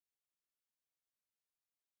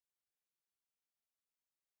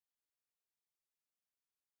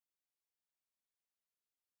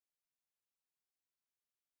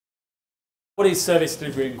What is service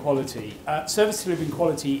delivery and quality? Service delivery and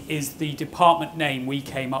quality is the department name we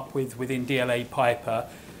came up with within DLA Piper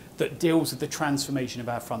that deals with the transformation of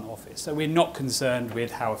our front office. So we're not concerned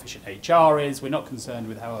with how efficient HR is, we're not concerned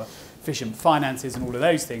with how efficient finance is and all of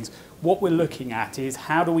those things. What we're looking at is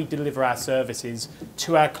how do we deliver our services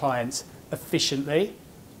to our clients efficiently,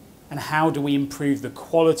 and how do we improve the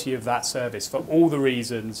quality of that service for all the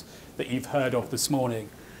reasons that you've heard of this morning.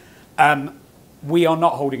 We are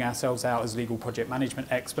not holding ourselves out as legal project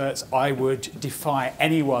management experts. I would defy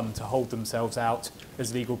anyone to hold themselves out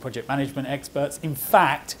as legal project management experts. In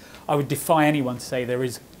fact, I would defy anyone to say there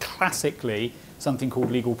is classically something called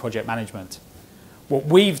legal project management. What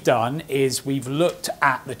we've done is we've looked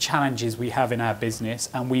at the challenges we have in our business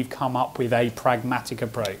and we've come up with a pragmatic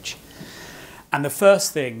approach. And the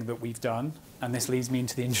first thing that we've done, and this leads me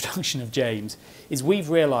into the introduction of James, is we've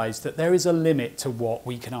realised that there is a limit to what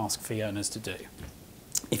we can ask fee earners to do.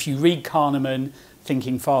 If you read Kahneman,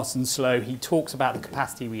 Thinking Fast and Slow, he talks about the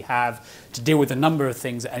capacity we have to deal with a number of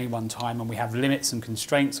things at any one time, and we have limits and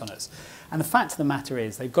constraints on us. And the fact of the matter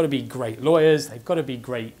is they've got to be great lawyers, they've got to be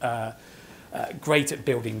great at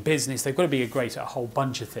building business, they've got to be great at a whole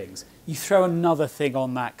bunch of things. You throw another thing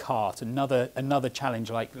on that cart, another challenge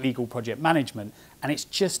like legal project management, and it's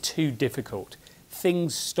just too difficult.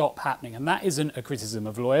 Things stop happening, and that isn't a criticism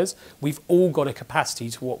of lawyers. We've all got a capacity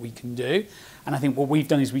to what we can do, and I think what we've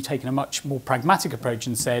done is we've taken a much more pragmatic approach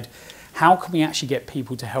and said, how can we actually get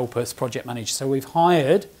people to help us project manage? So we've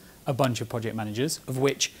hired a bunch of project managers, of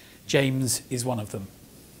which James is one of them.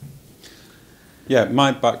 Yeah,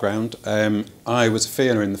 my background, I was a fee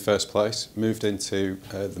earner in the first place, moved into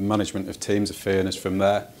the management of teams of fee earners from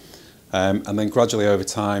there, and then gradually over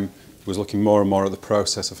time was looking more and more at the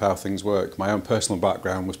process of how things work. My own personal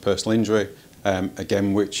background was personal injury,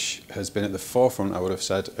 again, which has been at the forefront, I would have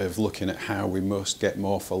said, of looking at how we must get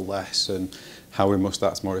more for less and how we must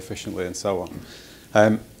act more efficiently and so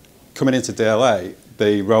on. Coming into DLA,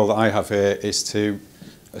 the role that I have here is to,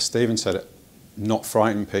 as Stephen said, not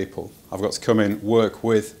frighten people. I've got to come in, work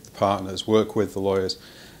with the partners, work with the lawyers,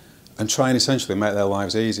 and try and essentially make their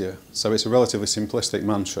lives easier. So it's a relatively simplistic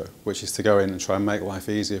mantra, which is to go in and try and make life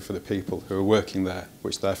easier for the people who are working there,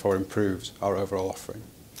 which therefore improves our overall offering.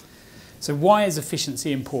 So why is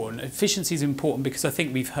efficiency important? Efficiency is important because I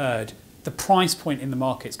think we've heard the price point in the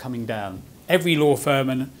market's coming down. Every law firm,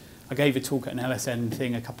 and I gave a talk at an LSN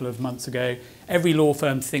thing a couple of months ago, every law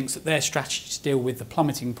firm thinks that their strategy to deal with the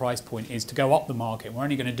plummeting price point is to go up the market. We're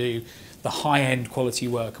only going to do the high-end quality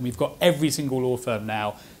work, and we've got every single law firm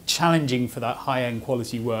now challenging for that high-end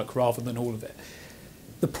quality work rather than all of it.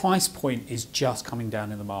 The price point is just coming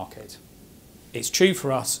down in the market. It's true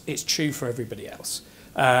for us, it's true for everybody else.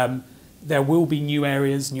 There will be new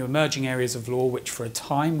areas, new emerging areas of law, which for a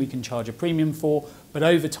time we can charge a premium for, but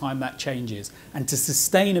over time that changes. And to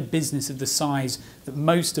sustain a business of the size that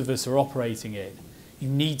most of us are operating in, you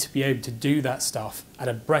need to be able to do that stuff at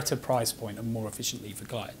a better price point and more efficiently for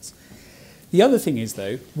clients. The other thing is,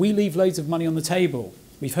 though, we leave loads of money on the table.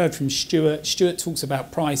 We've heard from Stuart. Stuart talks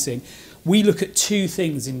about pricing. We look at two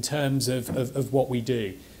things in terms of what we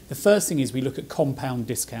do. The first thing is we look at compound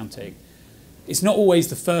discounting. It's not always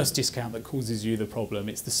the first discount that causes you the problem.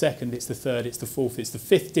 It's the second, it's the third, it's the fourth, it's the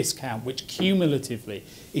fifth discount, which cumulatively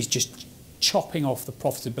is just chopping off the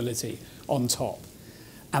profitability on top.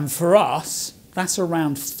 And for us, that's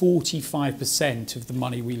around 45% of the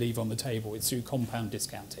money we leave on the table. It's through compound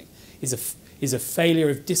discounting. Is a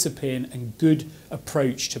failure of discipline and good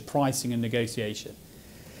approach to pricing and negotiation.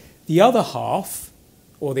 The other half,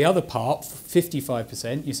 or the other part,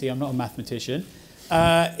 55%, you see I'm not a mathematician,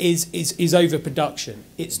 is overproduction.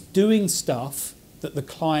 It's doing stuff that the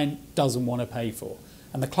client doesn't want to pay for.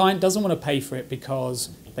 And the client doesn't want to pay for it because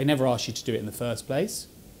they never asked you to do it in the first place.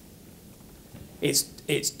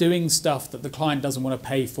 It's doing stuff that the client doesn't want to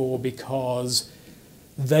pay for because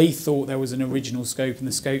they thought there was an original scope and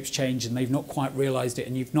the scope's changed and they've not quite realised it,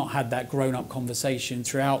 and you've not had that grown-up conversation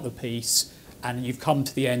throughout the piece, and you've come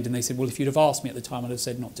to the end and they said, well, if you'd have asked me at the time, I'd have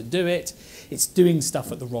said not to do it. It's doing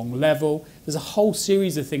stuff at the wrong level. There's a whole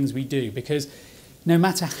series of things we do because no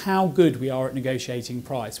matter how good we are at negotiating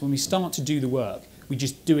price, when we start to do the work, we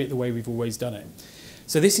just do it the way we've always done it.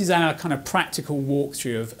 So this is our kind of practical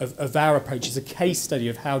walkthrough of our approach. It's a case study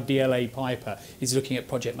of how DLA Piper is looking at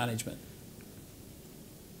project management.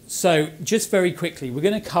 So just very quickly, we're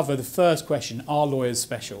going to cover the first question, are lawyers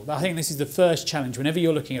special? I think this is the first challenge whenever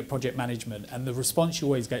you're looking at project management, and the response you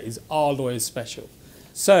always get is, are lawyers special?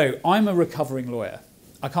 So I'm a recovering lawyer.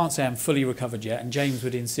 I can't say I'm fully recovered yet, and James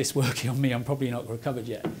would insist working on me, I'm probably not recovered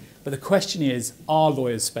yet. But the question is, are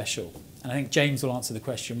lawyers special? And I think James will answer the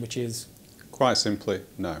question, which is? Quite simply,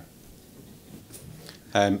 no.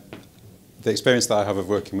 The experience that I have of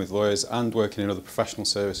working with lawyers and working in other professional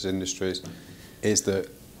services industries is that,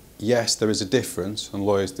 yes, there is a difference, and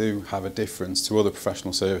lawyers do have a difference to other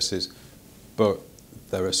professional services, but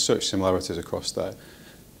there are such similarities across there.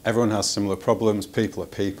 Everyone has similar problems, people are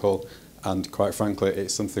people, and quite frankly,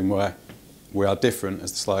 it's something where we are different,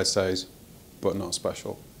 as the slide says, but not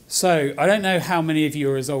special. So, I don't know how many of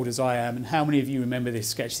you are as old as I am and how many of you remember this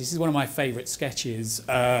sketch. This is one of my favourite sketches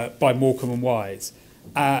by Morecambe and Wise.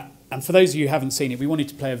 And for those of you who haven't seen it, we wanted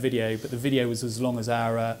to play a video, but the video was as long as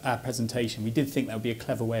our presentation. We did think that would be a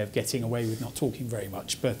clever way of getting away with not talking very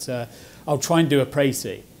much, but I'll try and do a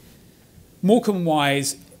précis. Morecambe and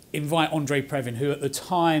Wise invite Andre Previn, who at the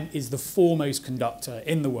time is the foremost conductor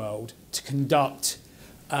in the world, to conduct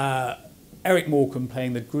Eric Morecambe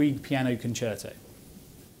playing the Grieg Piano Concerto.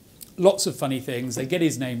 Lots of funny things. They get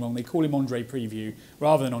his name wrong. They call him Andre Preview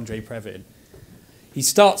rather than Andre Previn. He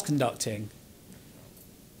starts conducting,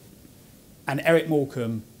 and Eric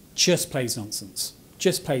Morecambe just plays nonsense.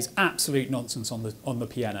 Just plays absolute nonsense on the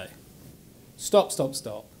piano. Stop, stop,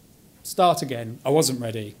 stop. Start again. I wasn't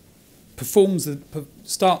ready.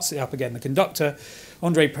 Starts it up again. The conductor,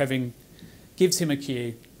 Andre Previn, gives him a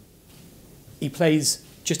cue. He plays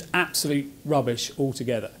just absolute rubbish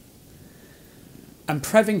altogether. And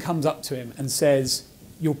Previn comes up to him and says,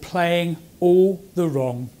 "You're playing all the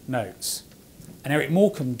wrong notes." And Eric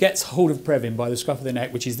Morecambe gets hold of Previn by the scruff of the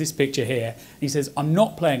neck, which is this picture here. And he says, "I'm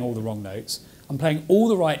not playing all the wrong notes. I'm playing all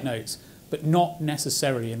the right notes, but not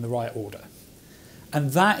necessarily in the right order."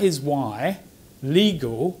 And that is why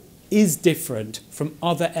legal is different from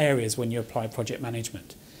other areas when you apply project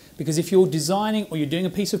management. Because if you're designing or you're doing a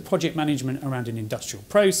piece of project management around an industrial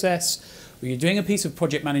process, or you're doing a piece of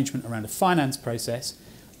project management around a finance process,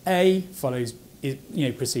 A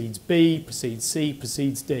precedes B, precedes C,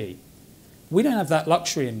 precedes D. We don't have that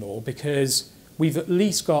luxury in law because we've at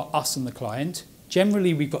least got us and the client.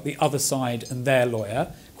 Generally, we've got the other side and their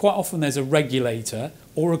lawyer. Quite often there's a regulator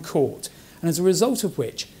or a court. And as a result of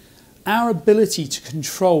which, our ability to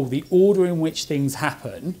control the order in which things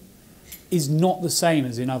happen is not the same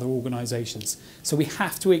as in other organisations. So we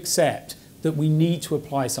have to accept that we need to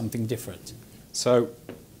apply something different. So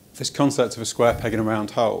this concept of a square peg in a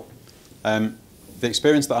round hole, the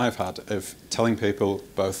experience that I've had of telling people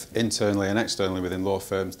both internally and externally within law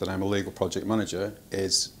firms that I'm a legal project manager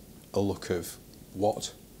is a look of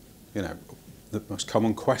what? You know, the most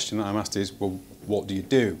common question that I'm asked is, well, what do you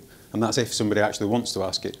do? And that's if somebody actually wants to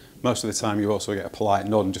ask it. Most of the time you also get a polite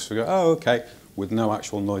nod and just go, oh, okay, with no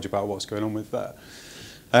actual knowledge about what's going on with that.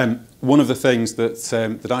 One of the things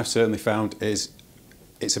that I've certainly found is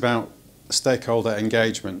it's about stakeholder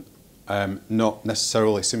engagement, not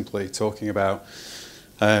necessarily simply talking about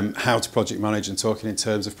how to project manage and talking in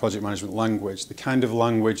terms of project management language, the kind of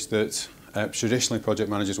language that traditionally project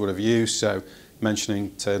managers would have used, so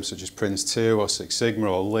mentioning terms such as Prince 2 or Six Sigma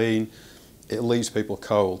or Lean, it leaves people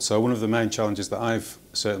cold. So one of the main challenges that I've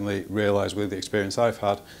certainly realised with the experience I've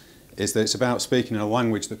had is that it's about speaking in a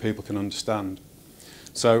language that people can understand.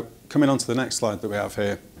 So coming on to the next slide that we have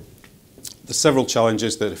here, there's several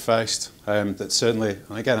challenges that are faced that certainly,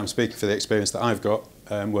 and again I'm speaking for the experience that I've got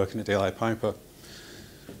working at DLA Piper.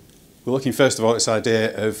 We're looking first of all at this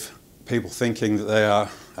idea of people thinking that they are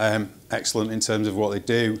excellent in terms of what they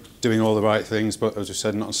do, doing all the right things, but as I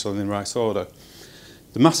said, not necessarily in the right order.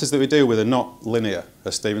 The masses that we deal with are not linear,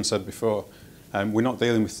 as Stephen said before. We're not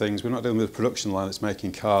dealing with things, we're not dealing with a production line that's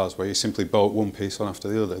making cars where you simply bolt one piece on after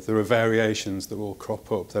the other. There are variations that will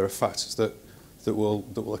crop up, there are factors that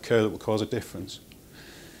will occur that will cause a difference.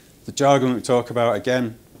 The jargon that we talk about,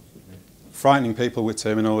 again, frightening people with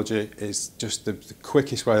terminology is just the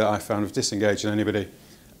quickest way that I found of disengaging anybody.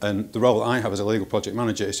 And the role that I have as a legal project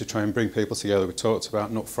manager is to try and bring people together. We talked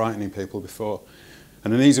about not frightening people before.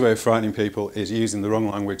 And an easy way of frightening people is using the wrong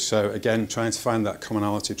language. So again, trying to find that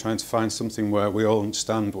commonality, trying to find something where we all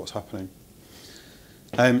understand what's happening.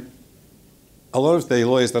 A lot of the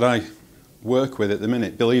lawyers that I work with at the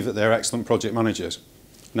minute believe that they're excellent project managers.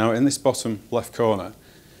 Now in this bottom left corner,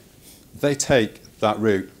 they take that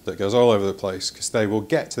route that goes all over the place because they will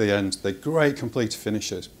get to the end, they're great completer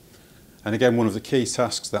finishers. And again, one of the key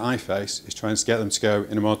tasks that I face is trying to get them to go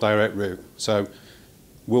in a more direct route. So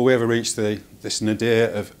will we ever reach this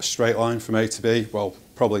nadir of a straight line from A to B? Well,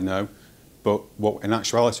 probably no. But what in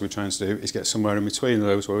actuality we're trying to do is get somewhere in between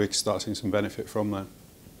those where we can start seeing some benefit from there.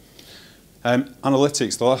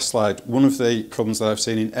 Analytics, the last slide, one of the problems that I've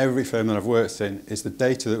seen in every firm that I've worked in is the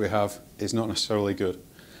data that we have is not necessarily good.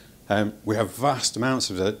 We have vast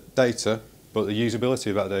amounts of data, but the usability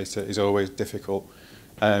of that data is always difficult.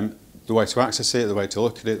 the way to access it, the way to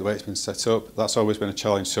look at it, the way it's been set up, that's always been a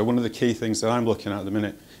challenge. So one of the key things that I'm looking at the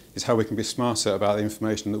minute is how we can be smarter about the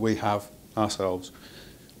information that we have ourselves.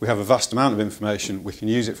 We have a vast amount of information, we can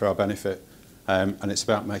use it for our benefit, and it's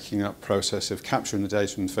about making that process of capturing the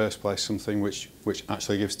data in the first place something which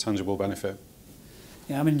actually gives tangible benefit.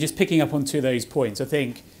 Yeah, I mean, just picking up on two of those points, I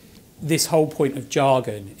think this whole point of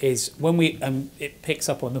jargon is when we, it picks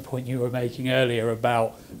up on the point you were making earlier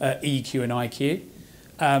about EQ and IQ.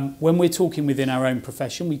 When we're talking within our own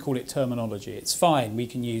profession, we call it terminology. It's fine. We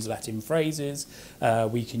can use Latin phrases,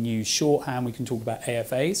 we can use shorthand, we can talk about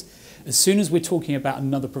AFAs. As soon as we're talking about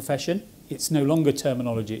another profession, it's no longer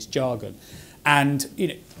terminology, it's jargon. And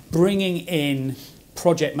bringing in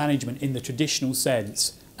project management in the traditional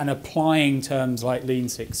sense and applying terms like Lean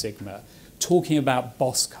Six Sigma, talking about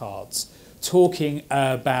boss cards, talking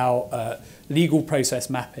about legal process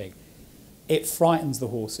mapping, it frightens the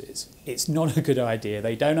horses. It's not a good idea.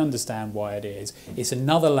 They don't understand why it is. It's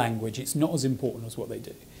another language. It's not as important as what they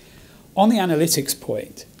do. On the analytics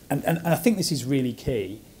point, and I think this is really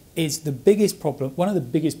key, is the biggest problem, one of the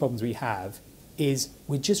biggest problems we have is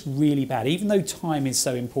we're just really bad. Even though time is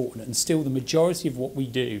so important and still the majority of what we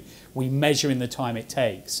do, we measure in the time it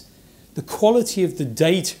takes, the quality of the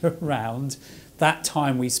data around that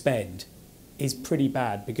time we spend is pretty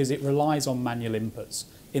bad because it relies on manual inputs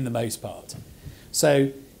in the most part.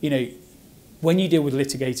 So, when you deal with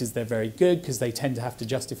litigators, they're very good because they tend to have to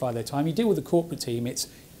justify their time. You deal with a corporate team, it's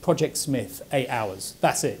Project Smith, 8 hours.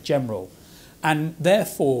 That's it, general. And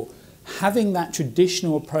therefore, having that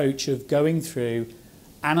traditional approach of going through,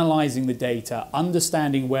 analysing the data,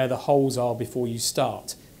 understanding where the holes are before you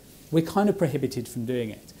start, we're kind of prohibited from doing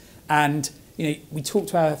it. And we talk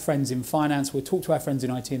to our friends in finance, we talk to our friends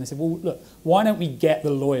in IT, and they say, well, look, why don't we get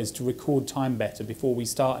the lawyers to record time better before we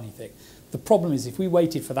start anything? The problem is if we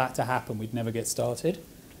waited for that to happen, we'd never get started.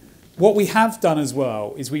 What we have done as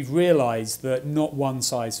well is we've realised that not one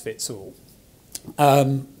size fits all.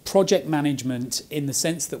 Project management, in the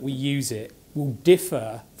sense that we use it, will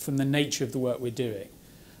differ from the nature of the work we're doing.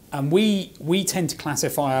 And we tend to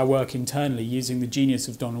classify our work internally using the genius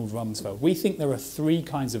of Donald Rumsfeld. We think there are 3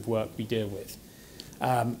 kinds of work we deal with.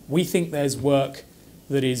 We think there's work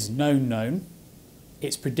that is known.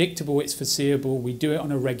 It's predictable, it's foreseeable, we do it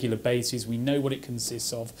on a regular basis, we know what it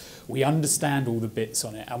consists of, we understand all the bits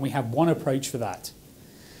on it, and we have one approach for that.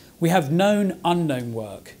 We have known, unknown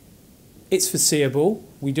work. It's foreseeable,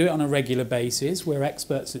 we do it on a regular basis, we're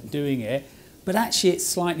experts at doing it, but actually it's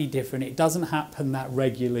slightly different, it doesn't happen that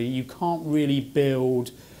regularly, you can't really build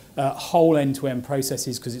whole end-to-end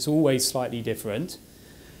processes because it's always slightly different.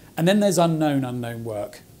 And then there's unknown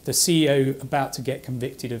work. The CEO about to get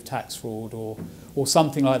convicted of tax fraud or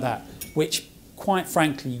something like that, which quite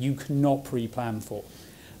frankly you cannot pre-plan for.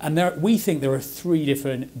 And we think there are 3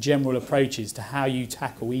 different general approaches to how you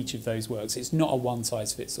tackle each of those works. It's not a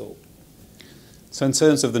one-size-fits-all. So in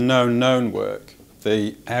terms of the known work,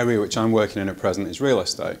 the area which I'm working in at present is real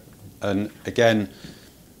estate. And again,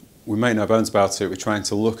 we make no bones about it, we're trying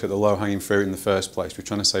to look at the low-hanging fruit in the first place. We're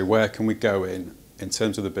trying to say where can we go in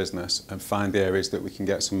terms of the business and find the areas that we can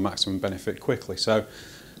get some maximum benefit quickly. So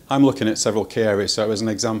I'm looking at several key areas. So as an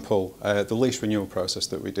example, the lease renewal process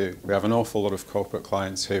that we do. We have an awful lot of corporate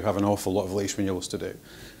clients who have an awful lot of lease renewals to do.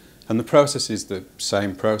 And the process is the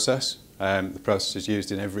same process. The process is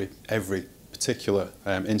used in every particular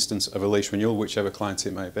instance of a lease renewal, whichever client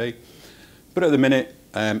it may be. But at the minute,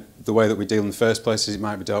 the way that we deal in the first place is it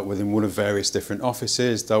might be dealt with in one of various different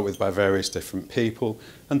offices, dealt with by various different people,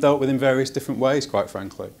 and dealt with in various different ways, quite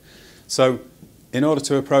frankly. So in order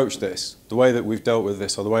to approach this, the way that we've dealt with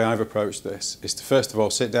this, or the way I've approached this, is to first of all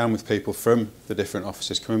sit down with people from the different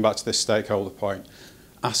offices, coming back to this stakeholder point,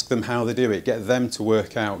 ask them how they do it, get them to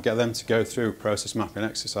work out, get them to go through process mapping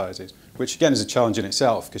exercises, which again is a challenge in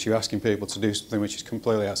itself because you're asking people to do something which is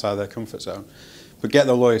completely outside their comfort zone. But get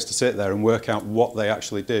the lawyers to sit there and work out what they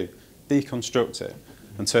actually do, deconstruct it,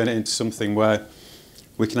 and turn it into something where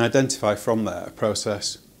we can identify from there a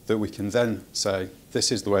process that we can then say,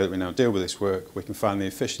 this is the way that we now deal with this work, we can find the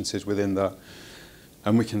efficiencies within that,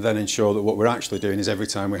 and we can then ensure that what we're actually doing is every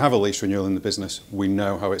time we have a lease renewal in the business, we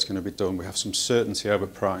know how it's going to be done, we have some certainty over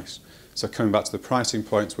price. So coming back to the pricing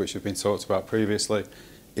points which have been talked about previously,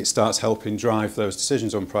 it starts helping drive those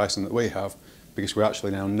decisions on pricing that we have, because we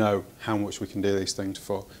actually now know how much we can do these things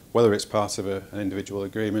for, whether it's part of an individual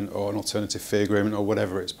agreement or an alternative fee agreement or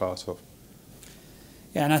whatever it's part of.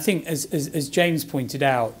 Yeah, and I think as James pointed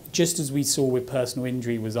out, just as we saw with personal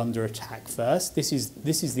injury was under attack first, this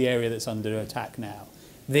is the area that's under attack now.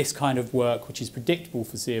 This kind of work, which is predictable,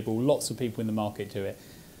 foreseeable, lots of people in the market do it.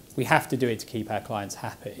 We have to do it to keep our clients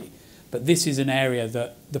happy. But this is an area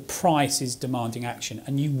that the price is demanding action,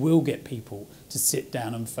 and you will get people to sit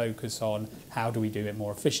down and focus on how do we do it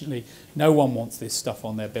more efficiently. No one wants this stuff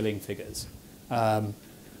on their billing figures.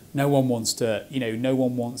 No one wants to, no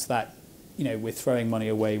one wants that, we're throwing money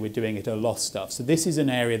away, we're doing it at a loss stuff. So this is an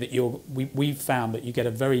area that we've found that you get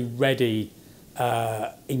a very ready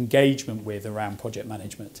engagement with around project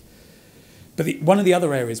management. But one of the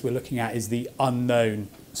other areas we're looking at is the known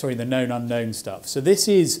unknown stuff. So this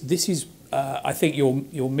is I think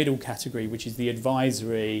your middle category, which is the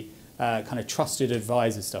advisory kind of trusted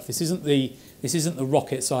advisor stuff. This isn't the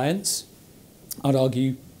rocket science. I'd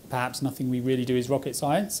argue perhaps nothing we really do is rocket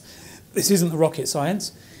science. This isn't the rocket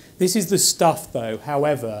science. This is the stuff, though,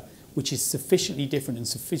 however, which is sufficiently different and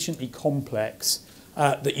sufficiently complex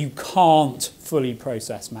that you can't fully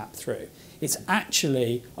process map through. It's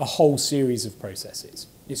actually a whole series of processes.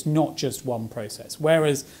 It's not just one process.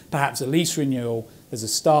 Whereas perhaps a lease renewal, there's a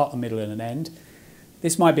start, a middle and an end.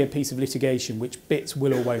 This might be a piece of litigation which bits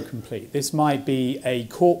will or won't complete. This might be a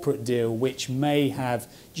corporate deal which may have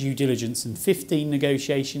due diligence and 15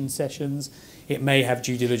 negotiation sessions. It may have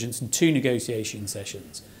due diligence and 2 negotiation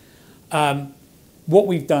sessions. What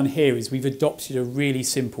we've done here is we've adopted a really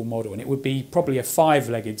simple model, and it would be probably a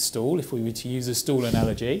 5-legged stool if we were to use a stool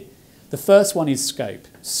analogy. The first one is scope.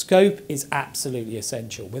 Scope is absolutely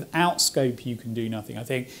essential. Without scope, you can do nothing. I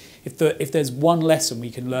think if there's one lesson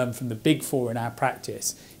we can learn from the Big Four in our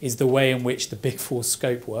practice is the way in which the Big Four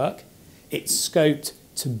scope work. It's scoped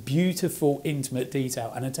to beautiful, intimate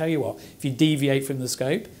detail. And I tell you what, if you deviate from the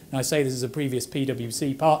scope, and I say this as a previous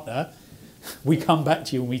PwC partner, we come back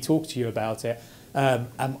to you and we talk to you about it,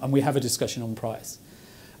 and we have a discussion on price.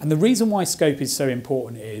 And the reason why scope is so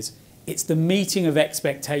important is it's the meeting of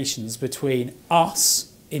expectations between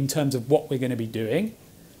us in terms of what we're going to be doing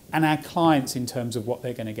and our clients in terms of what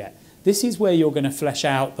they're going to get. This is where you're going to flesh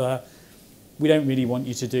out the, we don't really want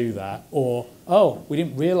you to do that, or, oh, we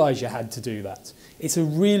didn't realise you had to do that. It's a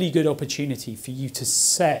really good opportunity for you to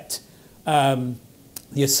set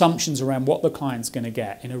the assumptions around what the client's going to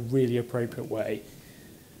get in a really appropriate way.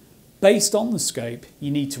 Based on the scope, you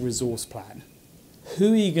need to resource plan.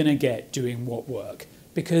 Who are you going to get doing what work?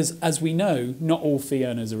 Because, as we know, not all fee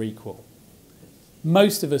earners are equal.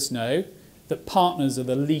 Most of us know that partners are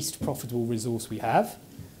the least profitable resource we have,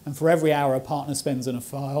 and for every hour a partner spends on a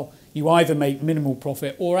file, you either make minimal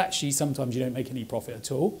profit or actually sometimes you don't make any profit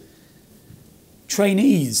at all.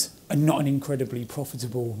 Trainees are not an incredibly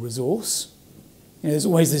profitable resource. There's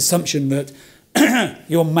always the assumption that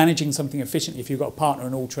you're managing something efficiently if you've got a partner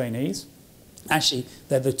and all trainees. Actually,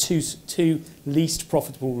 they're the two least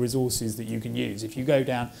profitable resources that you can use if you go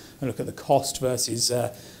down and look at the cost versus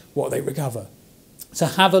what they recover. So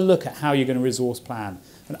have a look at how you're going to resource plan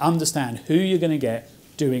and understand who you're going to get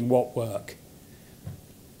doing what work.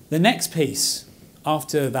 The next piece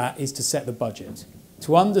after that is to set the budget,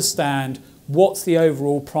 to understand what's the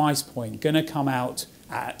overall price point going to come out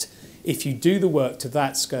at if you do the work to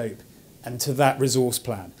that scope and to that resource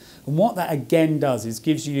plan. And what that again does is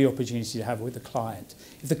gives you the opportunity to have it with the client.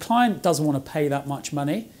 If the client doesn't want to pay that much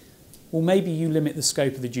money, well, maybe you limit the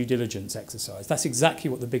scope of the due diligence exercise. That's exactly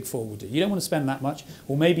what the Big Four will do. You don't want to spend that much,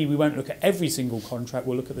 or maybe we won't look at every single contract,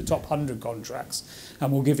 we'll look at the top 100 contracts,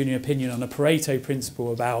 and we'll give you an opinion on a Pareto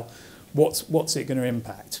principle about what's it going to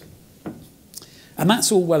impact. And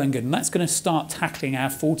that's all well and good, and that's going to start tackling our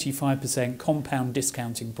 45% compound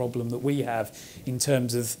discounting problem that we have in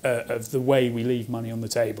terms of the way we leave money on the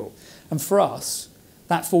table. And for us,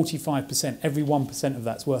 that 45%, every 1% of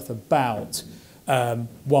that's worth about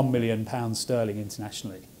 £1 million sterling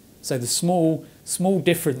internationally. So the small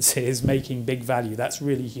differences making big value, that's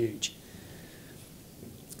really huge.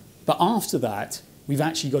 But after that, we've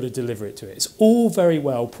actually got to deliver it to it. It's all very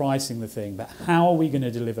well pricing the thing, but how are we going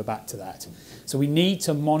to deliver back to that? So we need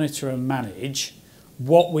to monitor and manage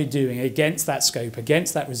what we're doing against that scope,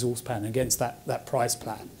 against that resource plan, against that price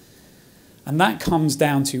plan. And that comes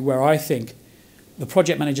down to where I think the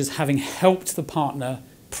project managers, having helped the partner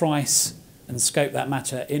price and scope that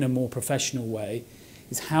matter in a more professional way,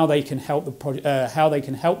 is how they can help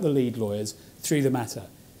the lead lawyers through the matter.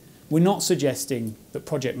 We're not suggesting that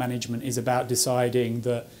project management is about deciding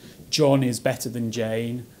that John is better than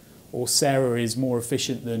Jane or Sarah is more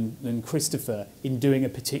efficient than Christopher in doing a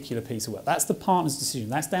particular piece of work. That's the partner's decision.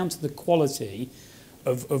 That's down to the quality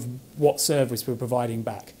of what service we're providing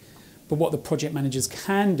back. But what the project managers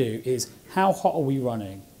can do is, how hot are we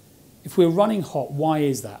running? If we're running hot, why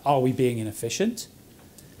is that? Are we being inefficient?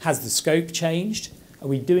 Has the scope changed? Are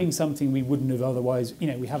we doing something we wouldn't have otherwise,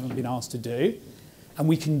 we haven't been asked to do? And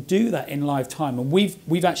we can do that in live time. And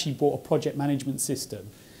we've actually bought a project management system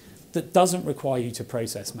that doesn't require you to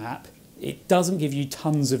process map. It doesn't give you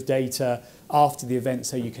tons of data after the event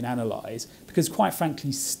so you can analyse, because quite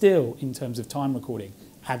frankly, still, in terms of time recording,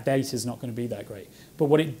 our data is not going to be that great. But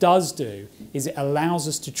what it does do is it allows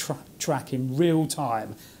us to track in real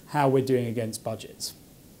time how we're doing against budgets.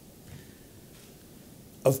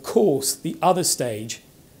 Of course, the other stage,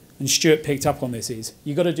 and Stuart picked up on this, is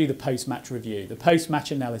you've got to do the post-match review, the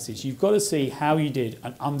post-match analysis. You've got to see how you did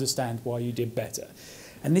and understand why you did better.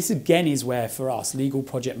 And this again is where, for us, legal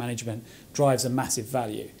project management drives a massive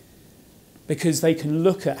value, because they can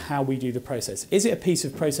look at how we do the process. Is it a piece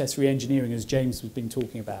of process re-engineering, as James has been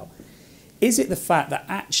talking about? Is it the fact that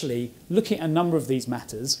actually, looking at a number of these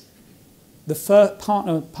matters, the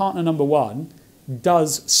partner number one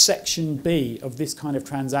does section B of this kind of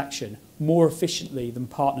transaction more efficiently than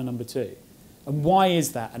partner number two? And why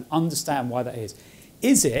is that? And understand why that is.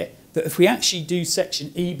 Is it that if we actually do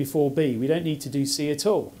section E before B, we don't need to do C at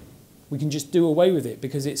all? We can just do away with it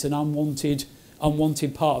because it's an unwanted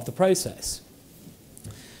part of the process.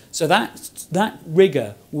 So that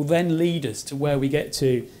rigor will then lead us to where we get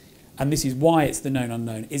to, and this is why it's the known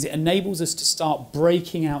unknown, is it enables us to start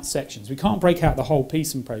breaking out sections. We can't break out the whole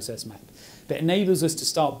piece and process map, but it enables us to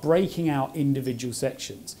start breaking out individual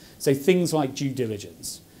sections. So things like due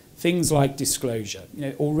diligence, things like disclosure. You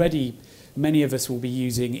know, already many of us will be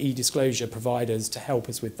using e-disclosure providers to help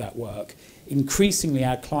us with that work. Increasingly,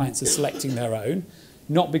 our clients are selecting their own,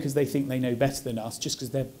 not because they think they know better than us, just because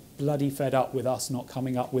they're bloody fed up with us not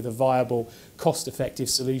coming up with a viable, cost-effective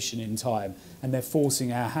solution in time, and they're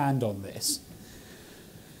forcing our hand on this.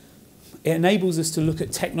 It enables us to look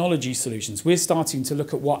at technology solutions. We're starting to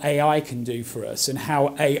look at what AI can do for us and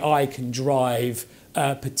how AI can drive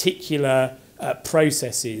particular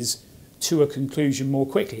processes to a conclusion more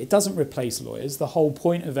quickly. It doesn't replace lawyers. The whole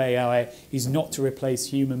point of AI is not to replace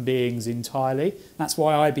human beings entirely. That's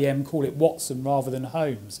why IBM call it Watson rather than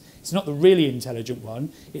Holmes. It's not the really intelligent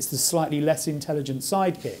one, it's the slightly less intelligent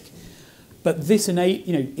sidekick. But this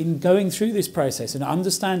in going through this process and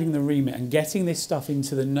understanding the remit and getting this stuff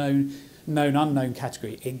into the known unknown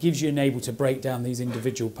category, it gives you an able to break down these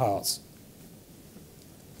individual parts.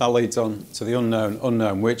 That leads on to the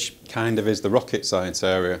unknown, which kind of is the rocket science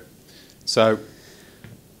area. So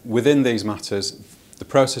within these matters, the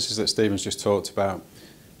processes that Stephen's just talked about,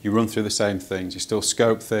 you run through the same things. You still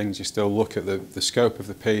scope things, you still look at the scope of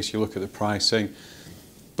the piece, you look at the pricing,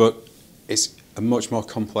 but it's a much more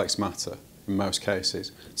complex matter in most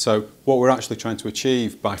cases. So what we're actually trying to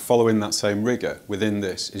achieve by following that same rigour within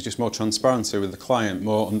this is just more transparency with the client,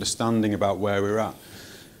 more understanding about where we're at.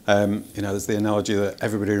 There's the analogy that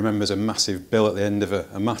everybody remembers a massive bill at the end of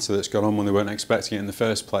a matter that's gone on when they weren't expecting it in the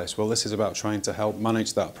first place. Well, this is about trying to help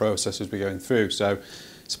manage that process as we're going through. So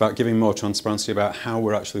it's about giving more transparency about how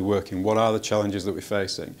we're actually working, what are the challenges that we're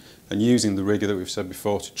facing, and using the rigour that we've said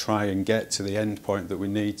before to try and get to the end point that we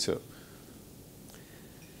need to.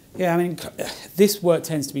 Yeah, I mean, this work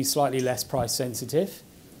tends to be slightly less price sensitive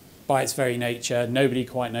by its very nature. Nobody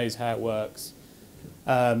quite knows how it works.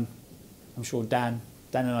 I'm sure Dan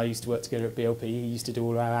and I used to work together at BLP. He used to do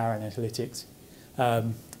all our analytics at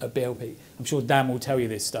BLP. I'm sure Dan will tell you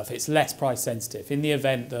this stuff. It's less price sensitive in the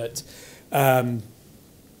event that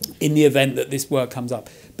this work comes up.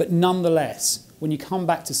 But nonetheless, when you come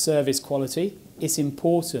back to service quality, it's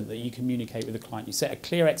important that you communicate with the client. You set a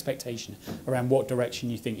clear expectation around what direction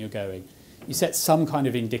you think you're going. You set some kind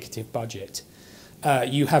of indicative budget.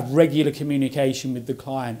 You have regular communication with the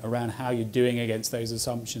client around how you're doing against those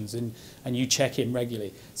assumptions, and you check in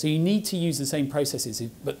regularly. So you need to use the same processes,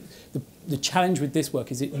 but the challenge with this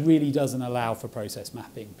work is it really doesn't allow for process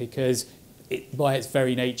mapping, because by its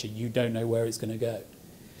very nature, you don't know where it's going to go.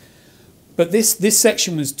 But this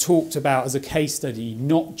section was talked about as a case study,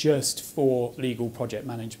 not just for legal project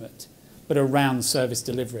management, but around service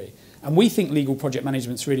delivery. And we think legal project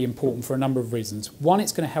management is really important for a number of reasons. One,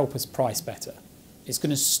 it's going to help us price better. It's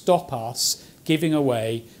going to stop us giving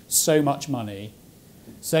away so much money,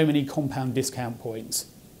 so many compound discount points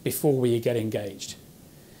before we get engaged.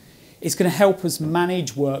 It's going to help us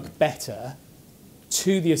manage work better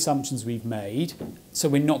to the assumptions we've made, so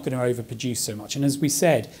we're not going to overproduce so much. And as we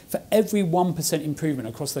said, for every 1% improvement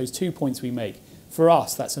across those 2 points we make, for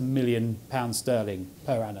us, that's £1 million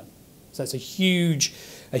per annum. So that's a huge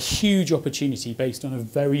opportunity based on a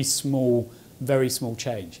very small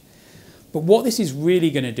change. But what this is really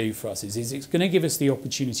going to do for us is it's going to give us the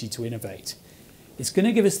opportunity to innovate. It's going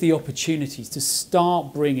to give us the opportunity to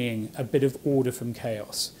start bringing a bit of order from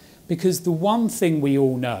chaos. Because the one thing we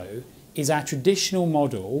all know is our traditional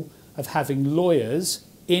model of having lawyers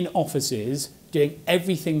in offices doing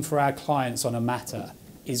everything for our clients on a matter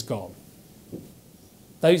is gone.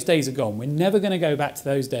 Those days are gone. We're never going to go back to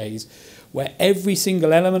those days where every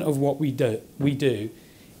single element of what we do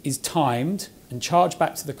is timed and charged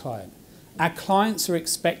back to the client. Our clients are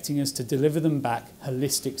expecting us to deliver them back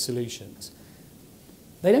holistic solutions.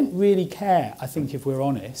 They don't really care, I think, if we're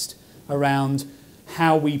honest, around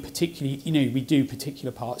how we particularly, we do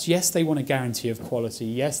particular parts. Yes, they want a guarantee of quality.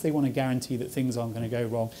 Yes, they want a guarantee that things aren't going to go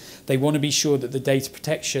wrong. They want to be sure that the data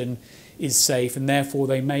protection is safe, and therefore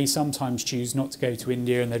they may sometimes choose not to go to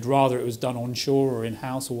India, and they'd rather it was done onshore or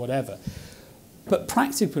in-house or whatever. But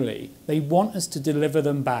practically, they want us to deliver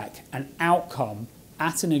them back an outcome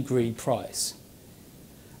at an agreed price.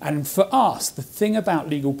 And for us, the thing about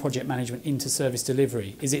legal project management into service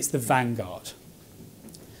delivery is it's the vanguard.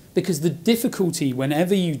 Because the difficulty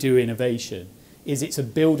whenever you do innovation is it's a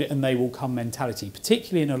build it and they will come mentality,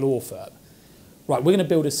 particularly in a law firm. Right, we're going to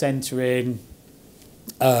build a centre in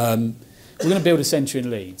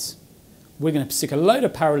Leeds. We're going to stick a load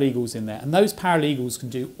of paralegals in there, and those paralegals can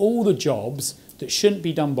do all the jobs that shouldn't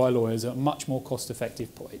be done by lawyers at a much more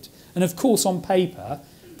cost-effective point. And of course, on paper,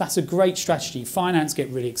 that's a great strategy. Finance get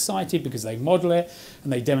really excited because they model it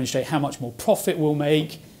and they demonstrate how much more profit we'll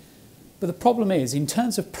make. But the problem is, in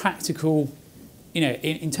terms of practical,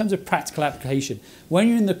 in terms of practical application, when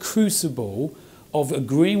you're in the crucible of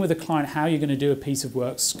agreeing with a client how you're going to do a piece of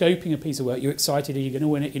work, scoping a piece of work, you're excited, are you going to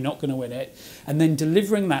win it, you're not going to win it, and then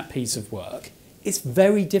delivering that piece of work, it's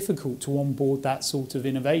very difficult to onboard that sort of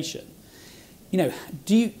innovation.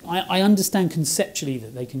 I understand conceptually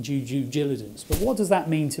that they can do due diligence, but what does that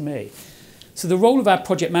mean to me? So the role of our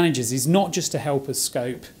project managers is not just to help us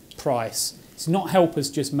scope, price, it's not help us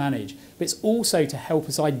just manage, but it's also to help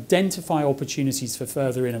us identify opportunities for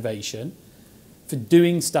further innovation, for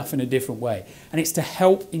doing stuff in a different way. And it's to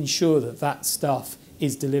help ensure that that stuff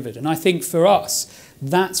is delivered. And I think for us,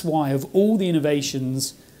 that's why of all the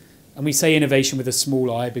innovations, and we say innovation with a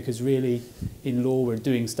small I because really in law we're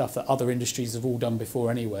doing stuff that other industries have all done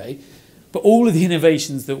before anyway, but all of the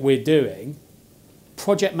innovations that we're doing,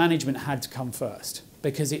 project management had to come first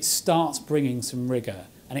because it starts bringing some rigour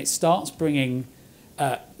and it starts bringing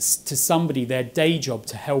to somebody their day job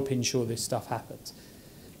to help ensure this stuff happens.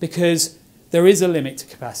 Because there is a limit to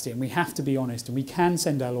capacity, and we have to be honest, and we can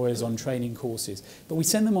send our lawyers on training courses, but we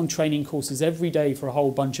send them on training courses every day for a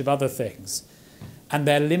whole bunch of other things. And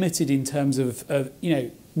they're limited in terms of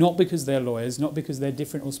not because they're lawyers, not because they're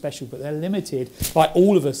different or special, but they're limited, like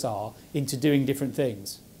all of us are, into doing different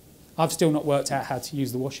things. I've still not worked out how to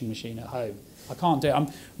use the washing machine at home. I can't do it. I'm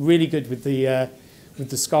really good with the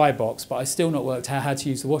Skybox, but I still not worked out how to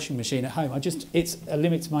use the washing machine at home. It's a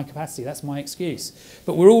limit to my capacity. That's my excuse.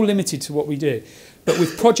 But we're all limited to what we do. But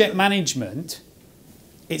with project management,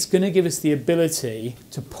 it's going to give us the ability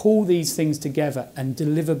to pull these things together and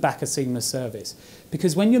deliver back a seamless service.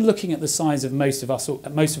 Because when you're looking at the size of most of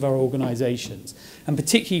our organisations, and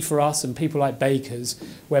particularly for us and people like Baker's,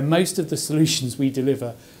 where most of the solutions we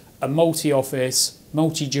deliver are multi-office,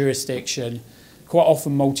 multi-jurisdiction, quite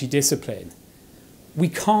often multi-discipline, we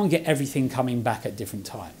can't get everything coming back at different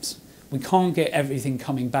times. We can't get everything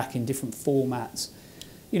coming back in different formats.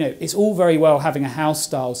 It's all very well having a house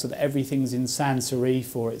style so that everything's in sans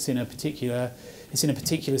serif or it's in a particular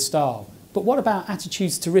style. But what about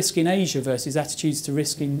attitudes to risk in Asia versus attitudes to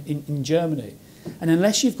risk in Germany? And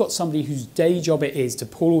unless you've got somebody whose day job it is to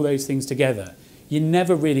pull all those things together, you're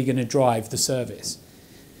never really going to drive the service.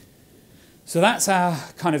 So that's our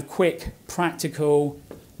kind of quick, practical,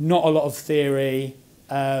 not a lot of theory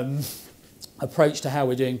approach to how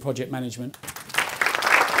we're doing project management.